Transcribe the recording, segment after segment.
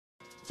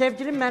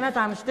Sevgilim mənə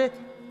danışdı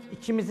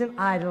ikimizin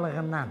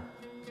ayrılığından.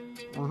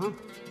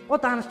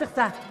 O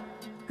danışdıqca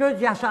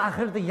göz yaşı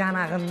axırdı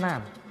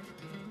yanağından.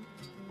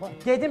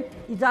 Dedim,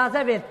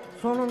 icazə ver,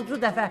 sonuncu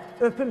dəfə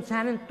öpüm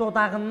sənin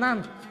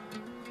dodağından.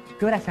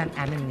 Görəsən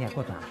əmim niyə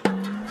qocalir?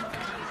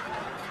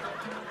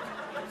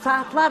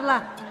 Saatlarla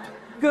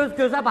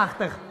göz-gözə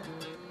baxdıq.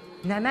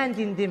 Nə mən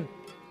dindim,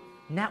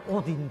 nə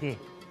o dindi.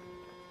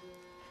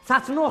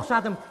 Saçını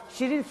oxşadım,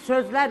 şirin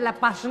sözlərlə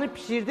başını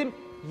pişirdim,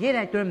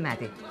 yerə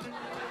dönmədi.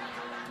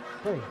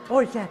 O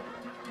isə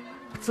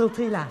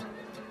pıçıltıyla,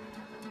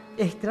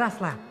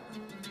 ehtirasla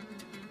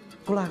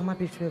qulağıma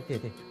bir söz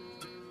dedi.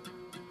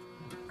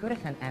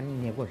 Görəsən əmin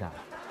niyə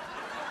qocalir?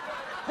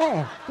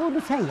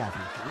 Bunu sən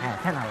yazmışsın.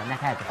 Sən Allah, nə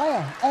tədir?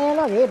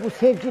 Əyalar, bu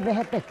sevgi,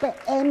 məhəbbətdə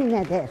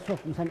əminə də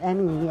soxmuşsan,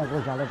 əmin niyə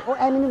qocalir? O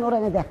əminin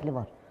oraya nə dəxli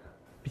var?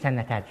 Bir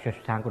sən nə tədir, söz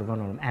sən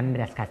qurban olum, əmim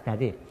biraz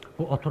xəstədir.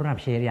 Bu otururam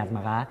şeir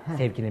yazmağa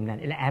sevgilimdən,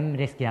 elə əmim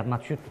reski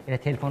yadıma düşür,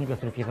 elə telefonu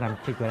götürüb yığıram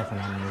ki,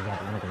 görəsən əmin niyə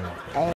qocalir.